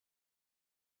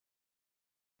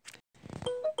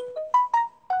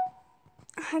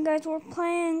Hi guys, we're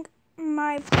playing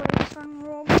my place on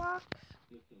Roblox.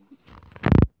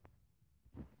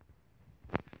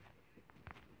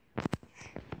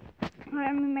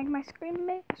 Let me make my screen a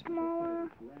bit smaller.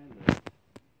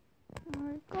 There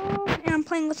we go. And I'm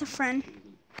playing with a friend.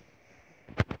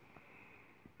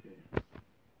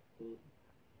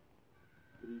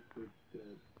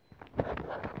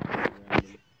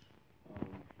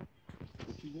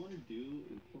 What you want to do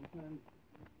is sometimes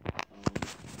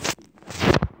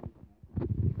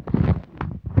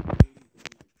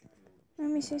Let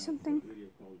me say something. video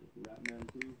called Ratman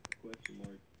Proof question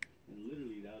mark, and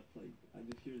literally that's like I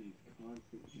just hear these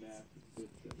constant massive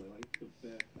footsteps. Like it's the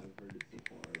best I've heard it so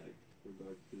far, like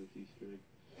regards to this Easter egg.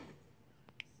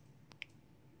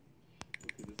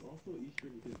 Okay, there's also Easter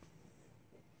egg because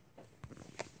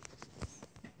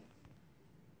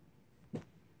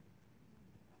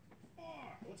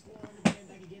what's going on again?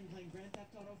 Back again playing Grand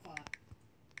Theft Auto 5.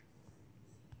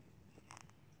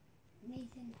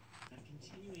 Nathan. I'm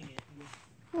continuing it with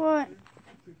What?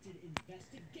 encrypted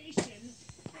investigation.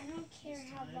 I don't care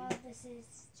how bad this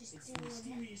is. Just It's do the it.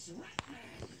 mysterious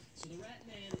Ratman. So the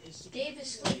Ratman is Dave is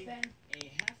supposedly sleeping. a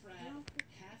half rat,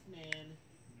 half man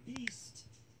beast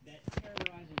that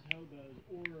terrorizes hobos,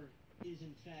 or is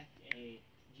in fact a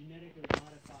genetically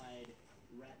modified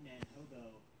Ratman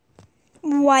hobo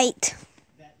White.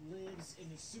 that lives in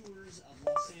the sewers of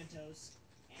Los Santos,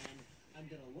 and I'm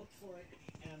gonna look for it,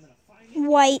 and I'm gonna find it.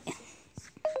 White.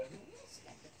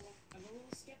 I'm a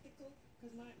little skeptical,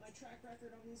 because my track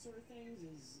record on these sort of things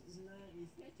is not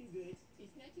too good.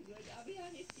 It's not too good. I'll be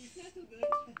honest, it's not too good.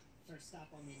 First stop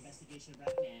on the investigation of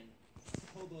Ratman,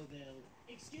 Hoboville.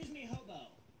 Excuse me, hobo.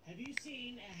 Have you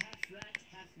seen a half rat,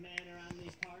 half man around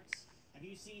these parts? Have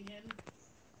you seen him?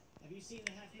 Have you seen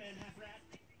the half man, half rat?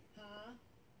 Huh?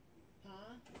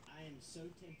 Huh? I am so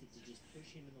tempted to just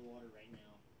push him in the water right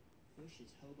now. Push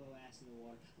his hobo ass in the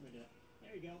water. I'm gonna do it.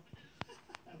 There you go.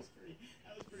 that was pretty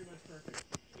much perfect.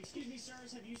 Excuse me,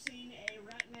 sirs, have you seen a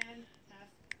rat man?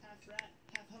 Half rat,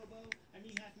 half hobo,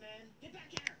 half man? Get back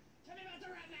here! Tell me about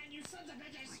the rat man, you sons of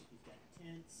bitches! We've got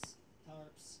tents,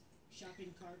 tarps,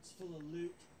 shopping carts full of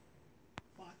loot,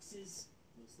 boxes,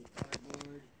 mostly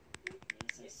cardboard.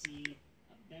 Yes, I see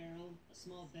a barrel, a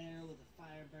small barrel with a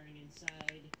fire burning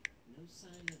inside. No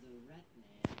sign of the rat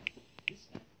man. This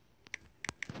guy.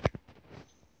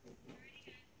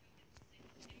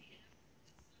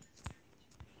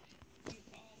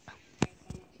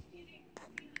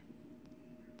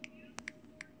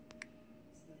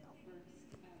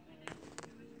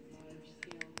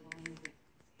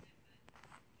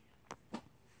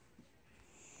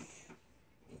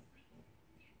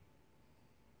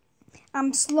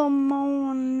 I'm slow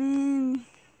moaning.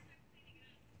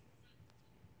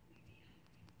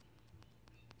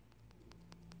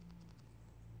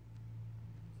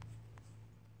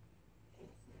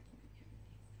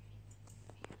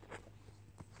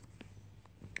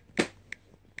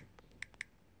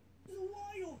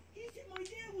 He said my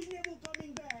dad was never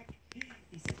coming back.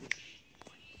 He said this.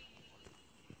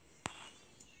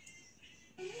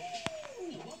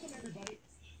 Welcome everybody.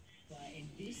 And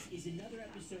this is another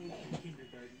episode of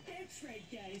Kindergarten. That's right,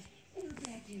 guys. We're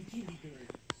back in kindergarten.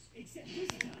 Except this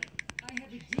time, I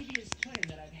have a devious plan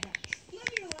that I've hatched. Let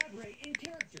me elaborate in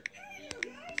character. Hey there,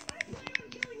 guys. I plan on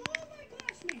killing all my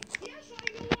classmates. Yes, I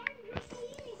know I'm just a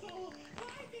little fellow, but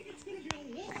I think it's going to be a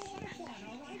lot of fun,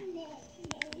 all right? And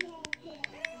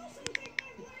I also think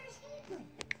my plan is foolproof.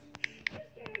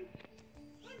 Just kidding.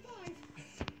 I'm 5.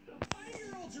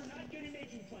 5-year-olds are not good at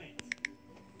making plans.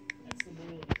 That's the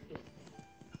moral of the story.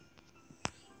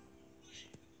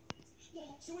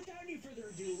 So without any further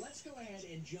ado, let's go ahead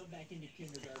and jump back into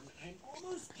kindergarten. I'm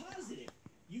almost positive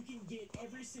you can get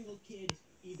every single kid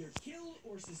either killed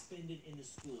or suspended in the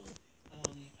school.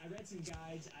 I read some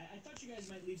guides. I thought you guys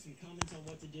might leave some comments on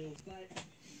what to do, but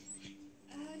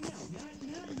no,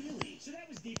 not really. So that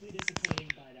was deeply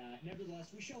disappointing, but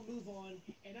nevertheless, we shall move on,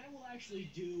 and I will actually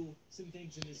do some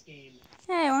things in this game.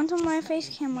 Hey, I want to my face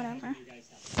cam, whatever. I'm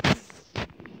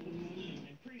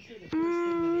pretty sure the first thing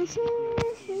that I need to do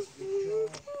is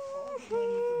withdraw all the money from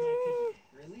my piggy bank,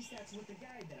 or at least that's what the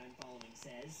guide that I'm following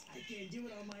says. I can't do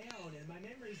it on my own, and my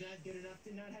memory's not good enough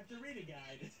to not have to read a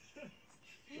guide.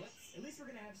 Well, at least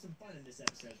we're gonna have some fun in this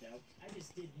episode, though. I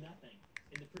just did nothing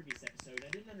in the previous episode.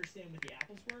 I didn't understand what the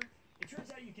apples were. It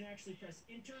turns out you can actually press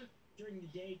enter during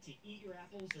the day to eat your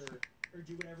apples or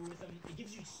do whatever with them. It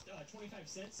gives you 25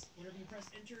 cents whenever you press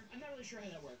enter. I'm not really sure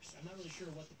how that works. I'm not really sure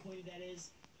what the point of that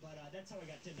is, but that's how I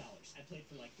got $10. I played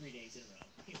for like 3 days in a row.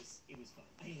 It was fun.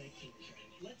 I like kindergarten.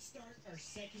 Let's start our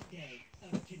second day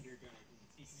of kindergarten.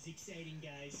 This is exciting,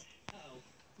 guys. Uh-oh.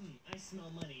 I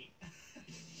smell money.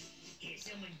 Yeah,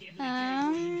 someone definitely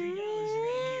carries more than $3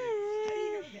 around here. How do you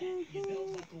know that? You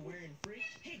belt buckle wearing freak?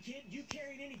 Hey kid, you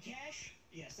carrying any cash?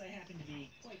 Yes, I happen to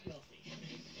be quite wealthy.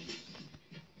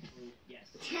 Oh, yes.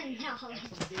 $10.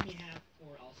 Excellent, give me half,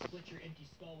 or I'll split your empty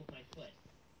skull with my foot.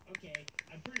 Okay,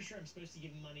 I'm pretty sure I'm supposed to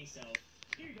give him money, so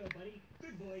here you go, buddy.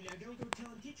 Good boy. Now don't go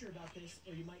telling teacher about this,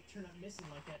 or you might turn up missing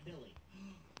like that Billy.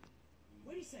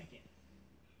 Wait a second.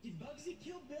 Did Bugsy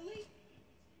kill Billy?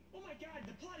 Oh my God,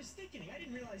 the plot is thickening. I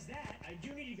didn't realize that. I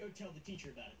do need to go tell the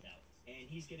teacher about it, though. And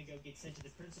he's gonna go get sent to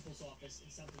the principal's office, and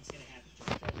something's gonna happen to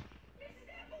him. So, Mrs.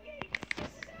 Applegate!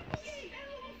 Mrs. Applegate! That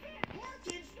little fat poor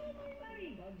kid stole my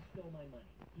money! Bugs stole my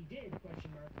money. He did, question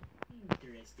mark.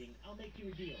 Interesting. I'll make you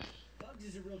a deal. Bugs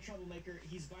is a real troublemaker.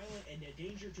 He's violent and a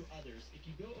danger to others. If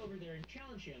you go over there and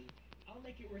challenge him, I'll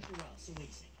make it worth your while. So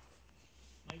wait a second.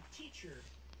 My teacher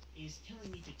is telling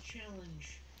me to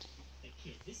challenge a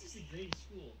kid. This is the greatest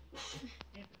school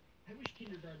ever. I wish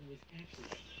kindergarten was actually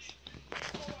like this.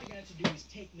 All I got to do is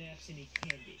take naps and eat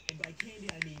candy. And by candy,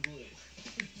 I mean glue.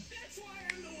 That's why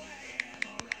I'm the way I am,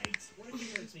 alright? What if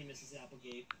it hurts me, Mrs.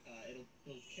 Applegate? It'll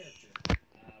build character.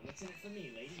 What's in it for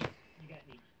me, lady? You got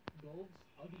any golds?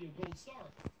 I'll give you a gold star.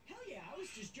 Hell yeah, I was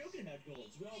just joking about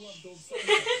golds. We all love gold stars.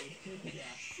 Yeah,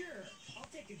 sure. I'll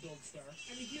take a gold star.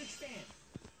 I'm a huge fan.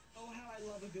 Oh, how I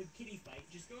love a good kitty fight.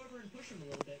 Just go over and push him a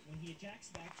little bit. When he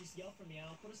attacks back, just yell for me and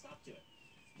I'll put a stop to it.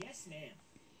 Yes, ma'am.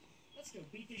 Let's go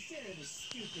beat the shit out of this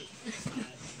stupid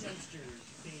dumpster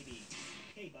baby.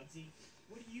 Hey, Bugsy.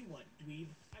 What do you want, dweeb?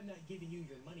 I'm not giving you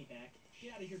your money back.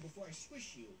 Get out of here before I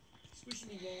squish you. Squishing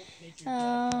me won't make your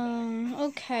dad come back.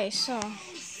 Okay, so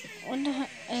what the heck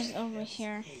is over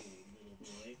here? Hey, little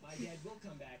boy. My dad will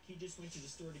come back. He just went to the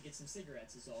store to get some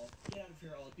cigarettes is all. Get out of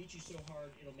here, or I'll beat you so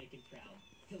hard it'll make him proud.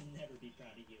 He'll never be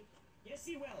proud of you. Yes,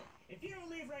 he will. If you don't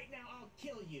leave right now, I'll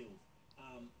kill you.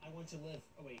 I want to live.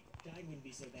 Oh, wait. Dying wouldn't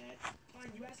be so bad.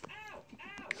 Fine, you ask. Ow!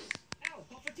 Ow! Ow!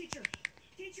 Call for teacher.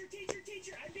 Teacher, teacher,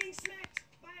 teacher! I'm being smacked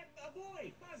by a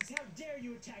boy. Bugs, how dare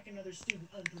you attack another student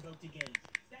unprovoked again?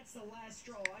 That's the last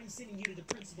straw. I'm sending you to the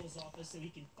principal's office so he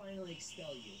can finally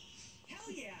expel you. Hell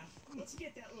yeah! Let's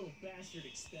get that little bastard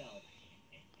expelled.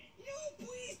 No,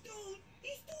 please don't!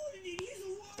 He stole it! He's a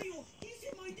royal! He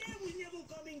said my dad was never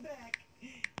coming back!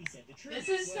 He said the truth. This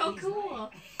is so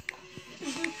cool.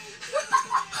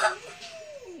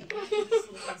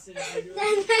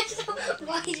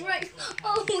 Why he's right.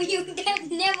 Oh, you guys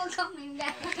never coming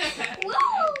back.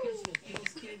 Whoa! He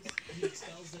kills kids. He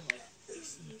expels them.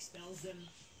 He expels them.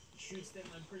 He shoots them.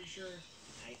 I'm pretty sure.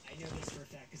 I know this for a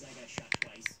fact because I got shot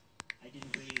twice. I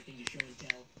didn't bring anything to show and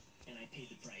tell, and I paid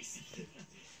the price.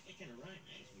 It kind of rhymed.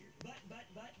 That was weird.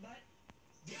 But.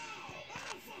 Yo!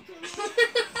 Oh, fucker!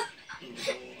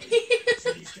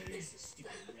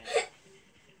 Stupid rat.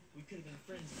 We could have been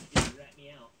friends if you didn't rat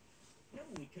me out. No,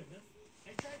 we couldn't have.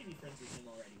 I tried to be friends with him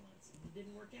already once, and it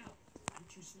didn't work out. I'm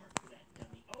too smart for that,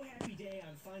 dummy. Oh, happy day,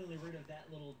 I'm finally rid of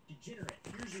that little degenerate.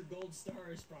 Here's your gold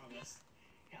star as promised.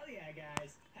 Hell yeah,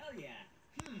 guys. Hell yeah.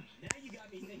 Now you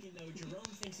got me thinking, though. Jerome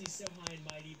thinks he's so high and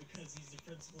mighty because he's the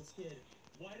principal's kid.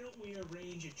 Why don't we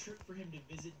arrange a trip for him to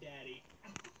visit Daddy?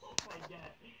 Oh, my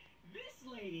God. This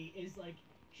lady is like,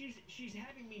 she's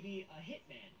having me be a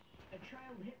hitman. A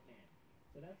child hitman.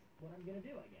 So that's what I'm gonna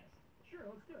do, I guess. Sure,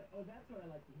 let's do it. Oh, that's what I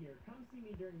like to hear. Come see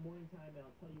me during morning time and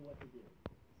I'll tell you what to do.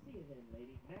 See you then,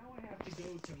 lady. Now I have to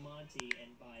go to Monty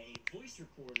and buy a voice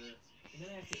recorder, and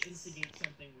then I have to instigate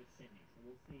something with Cindy. So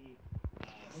we'll see.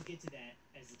 We'll get to that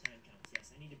as the time comes.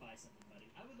 Yes, I need to buy something,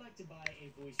 buddy. I would like to buy a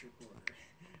voice recorder.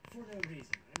 For no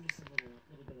reason. I'm just a little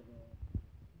bit of a...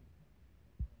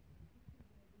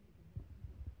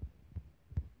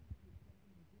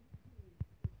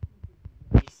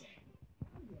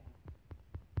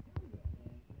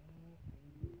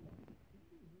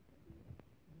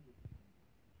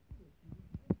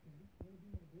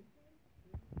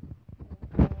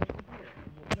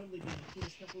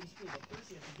 Couple in school, but first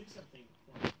you have to do something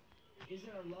for me. Isn't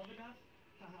our love enough?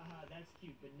 Ha ha ha, that's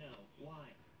cute, but no.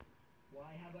 Why?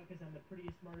 Why? How about because I'm the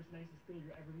prettiest, smartest, nicest girl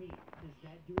you'll ever meet? Does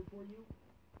that do it for you?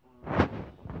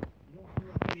 You don't do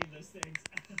any of those things.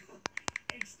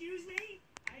 Excuse me?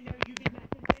 I know you did not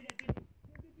just say that, did you?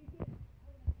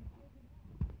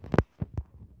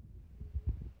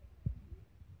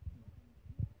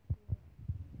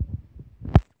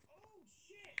 Oh,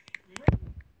 shit!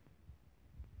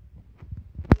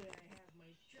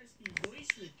 Trusty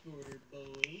voice recorder,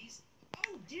 boys.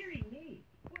 Oh, dearie me.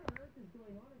 What on earth is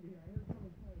going on over here? I heard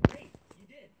someone tell me. Wait, you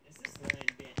did. Is this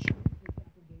lying bitch? It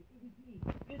was me.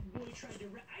 This boy tried to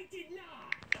I did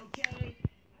not, okay?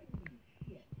 I didn't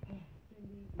shit.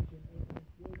 Cindy is an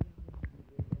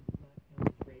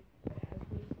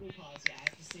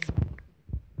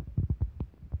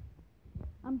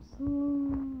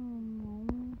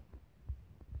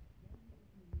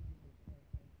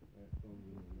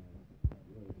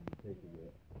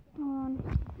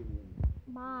down.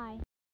 Bye.